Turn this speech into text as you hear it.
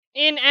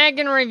In Ag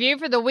and Review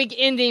for the week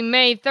ending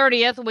May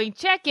 30th, we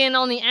check in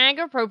on the Ag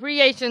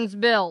Appropriations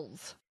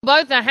bills.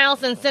 Both the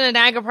House and Senate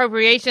Ag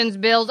Appropriations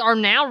bills are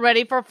now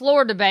ready for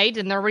floor debate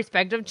in their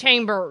respective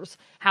chambers.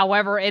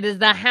 However, it is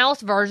the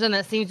House version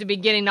that seems to be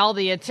getting all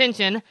the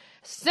attention.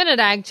 Senate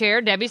Ag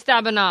Chair Debbie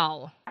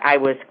Stabenow. I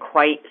was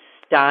quite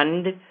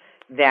stunned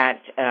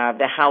that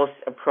the House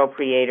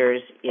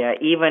appropriators,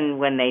 even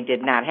when they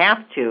did not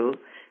have to,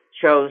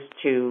 chose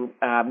to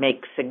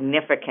make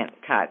significant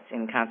cuts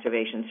in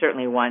conservation,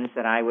 certainly ones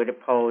that I would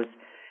oppose,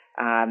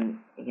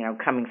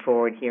 coming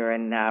forward here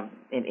in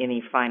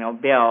any final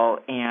bill.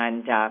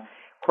 And, of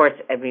course,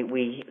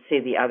 we see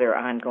the other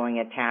ongoing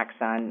attacks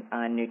on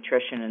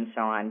nutrition and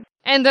so on.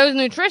 And those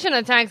nutrition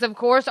attacks, of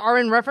course, are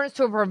in reference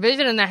to a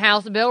provision in the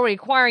House bill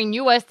requiring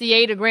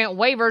USDA to grant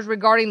waivers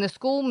regarding the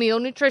school meal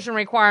nutrition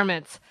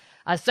requirements.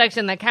 A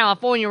section that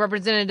California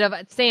Representative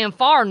Sam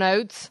Farr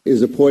notes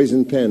is a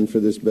poison pen for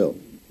this bill.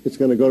 It's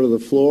going to go to the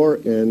floor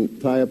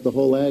and tie up the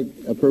whole ag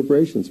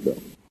appropriations bill.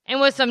 And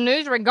with some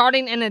news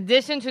regarding an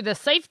addition to the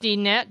safety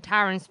net,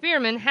 Tyron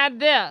Spearman had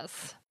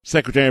this.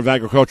 Secretary of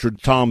Agriculture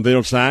Tom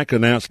Vilsack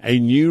announced a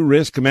new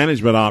risk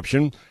management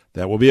option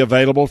that will be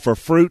available for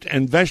fruit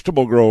and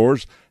vegetable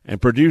growers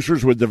and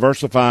producers with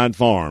diversified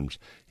farms.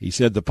 He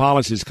said the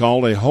policy is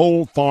called a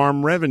Whole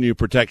Farm Revenue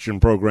Protection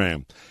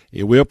Program.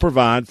 It will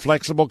provide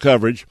flexible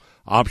coverage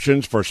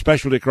options for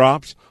specialty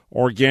crops,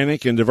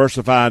 organic, and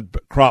diversified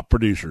crop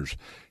producers.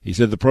 He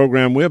said the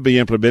program will be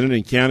implemented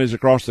in counties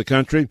across the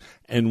country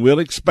and will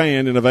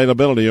expand in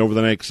availability over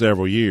the next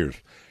several years.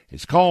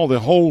 It's called the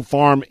Whole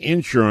Farm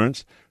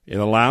Insurance. It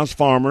allows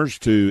farmers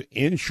to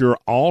insure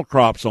all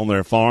crops on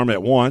their farm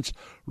at once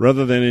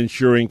rather than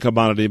insuring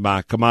commodity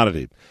by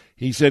commodity.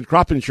 He said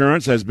crop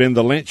insurance has been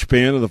the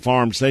linchpin of the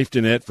farm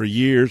safety net for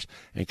years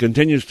and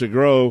continues to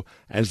grow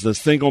as the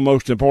single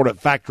most important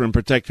factor in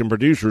protecting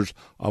producers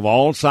of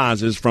all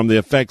sizes from the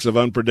effects of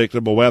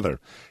unpredictable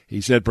weather.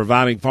 He said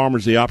providing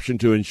farmers the option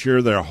to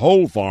insure their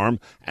whole farm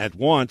at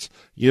once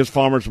gives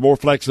farmers more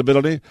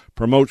flexibility,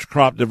 promotes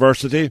crop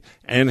diversity,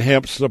 and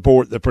helps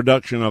support the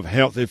production of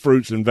healthy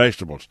fruits and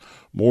vegetables.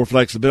 More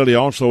flexibility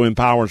also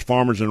empowers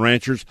farmers and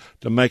ranchers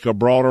to make a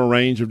broader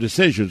range of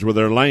decisions with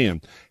their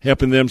land,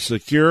 helping them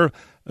succeed,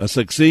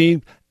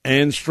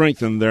 and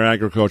strengthen their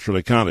agricultural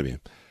economy.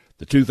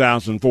 The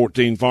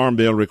 2014 Farm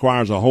Bill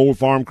requires a whole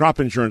farm crop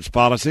insurance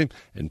policy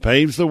and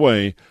paves the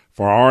way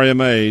for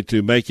RMA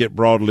to make it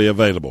broadly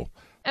available.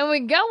 And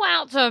we go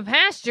out to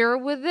pasture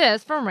with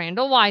this from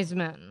Randall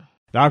Wiseman.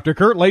 Dr.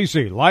 Kurt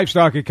Lacey,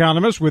 livestock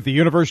economist with the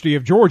University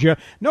of Georgia,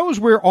 knows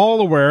we're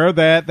all aware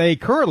that they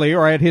currently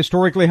are at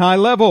historically high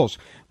levels.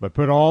 But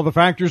put all the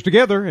factors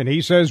together, and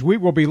he says we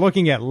will be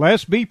looking at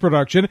less beef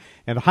production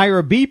and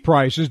higher beef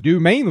prices due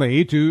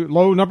mainly to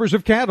low numbers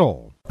of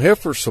cattle.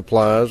 Heifer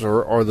supplies,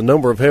 or the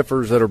number of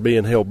heifers that are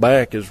being held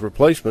back as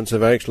replacements,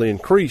 have actually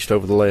increased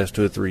over the last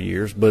 2 or 3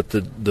 years. But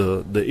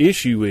the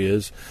issue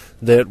is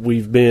that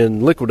we've been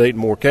liquidating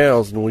more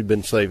cows than we've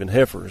been saving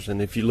heifers. And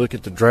if you look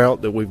at the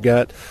drought that we've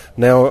got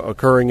now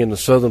occurring in the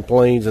southern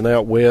plains and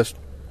out west,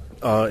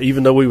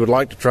 even though we would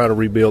like to try to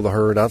rebuild the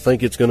herd, I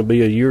think it's going to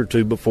be a year or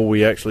two before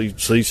we actually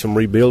see some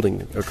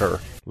rebuilding occur.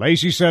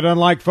 Lacey said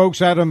unlike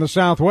folks out in the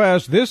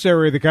southwest, this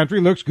area of the country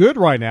looks good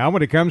right now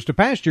when it comes to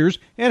pastures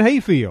and hay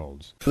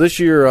fields. This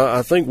year,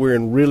 I think we're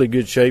in really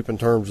good shape in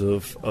terms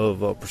of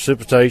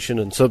precipitation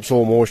and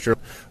subsoil moisture.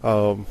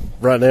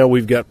 Right now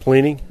we've got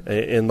plenty,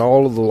 and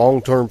all of the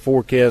long-term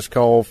forecasts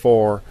call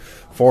for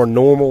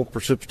normal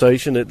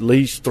precipitation at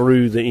least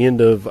through the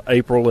end of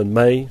April and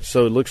May.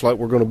 So it looks like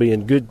we're going to be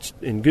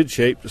in good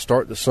shape to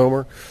start the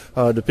summer.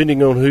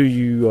 Depending on who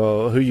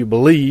you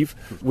believe,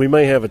 we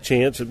may have a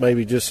chance at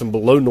maybe just some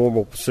below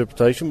normal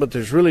precipitation, but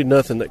there's really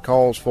nothing that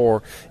calls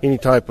for any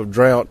type of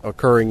drought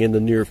occurring in the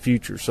near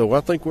future. So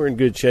I think we're in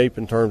good shape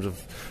in terms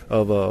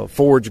of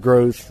forage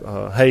growth,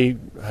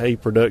 hay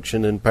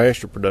production, and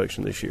pasture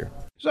production this year.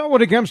 So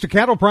when it comes to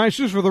cattle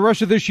prices for the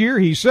rest of this year,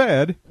 he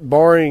said,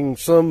 barring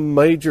some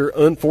major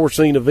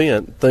unforeseen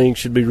event, things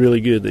should be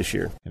really good this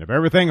year. And if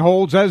everything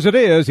holds as it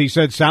is, he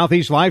said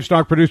Southeast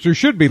livestock producers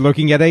should be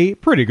looking at a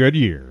pretty good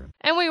year.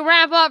 And we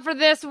wrap up for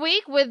this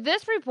week with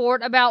this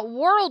report about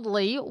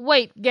worldly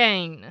weight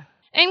gain.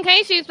 In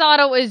case you thought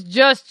it was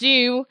just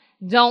you,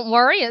 don't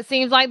worry. It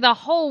seems like the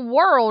whole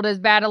world is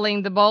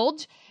battling the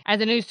bulge,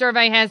 as a new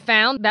survey has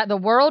found that the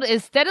world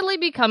is steadily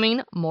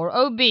becoming more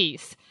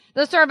obese.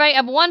 The survey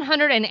of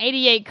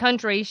 188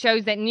 countries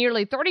shows that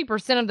nearly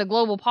 30% of the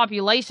global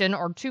population,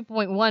 or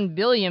 2.1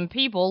 billion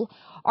people,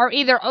 are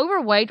either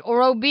overweight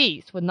or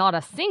obese, with not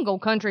a single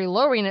country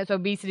lowering its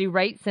obesity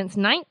rate since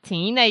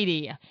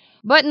 1980.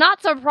 But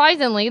not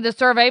surprisingly, the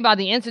survey by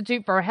the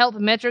Institute for Health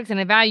Metrics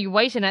and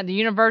Evaluation at the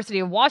University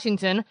of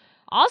Washington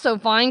also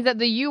finds that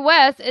the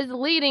U.S. is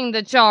leading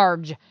the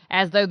charge.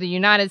 As though the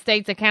United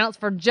States accounts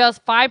for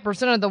just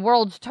 5% of the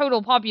world's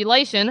total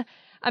population,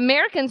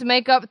 Americans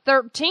make up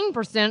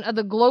 13% of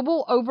the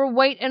global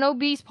overweight and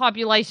obese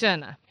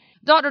population.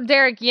 Dr.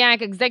 Derek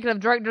Yak,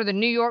 executive director of the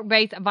New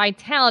York-based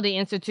Vitality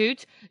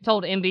Institute,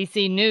 told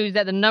NBC News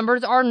that the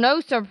numbers are no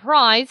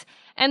surprise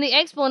And the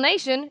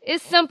explanation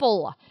is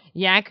simple.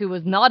 Yak, who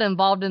was not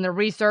involved in the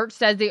research,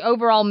 says the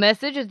overall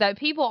message is that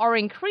people are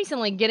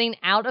increasingly getting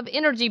out of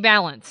energy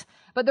balance.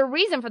 But the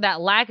reason for that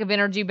lack of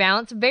energy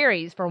balance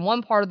varies from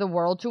one part of the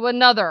world to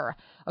another.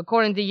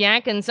 According to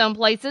Yak, in some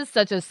places,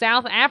 such as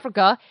South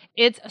Africa,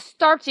 it's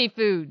starchy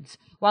foods,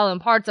 while in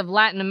parts of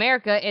Latin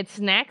America, it's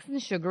snacks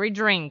and sugary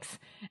drinks.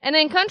 And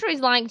in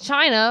countries like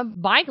China,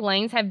 bike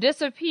lanes have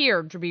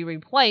disappeared to be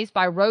replaced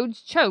by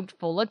roads choked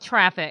full of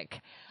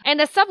traffic. And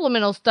a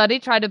supplemental study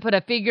tried to put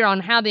a figure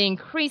on how the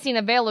increasing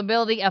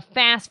availability of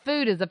fast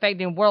food is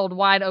affecting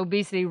worldwide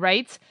obesity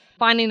rates,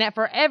 finding that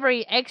for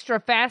every extra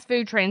fast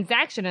food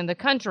transaction in the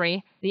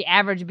country, the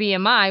average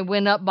BMI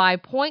went up by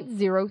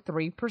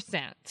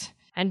 0.03%.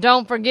 And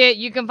don't forget,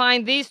 you can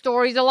find these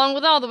stories along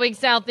with all the week's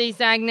Southeast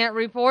AgNet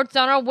reports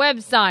on our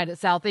website at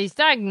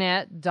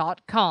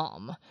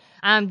southeastagnet.com.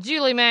 I'm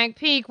Julie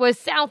McPeak with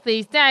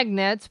Southeast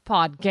AgNet's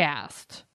podcast.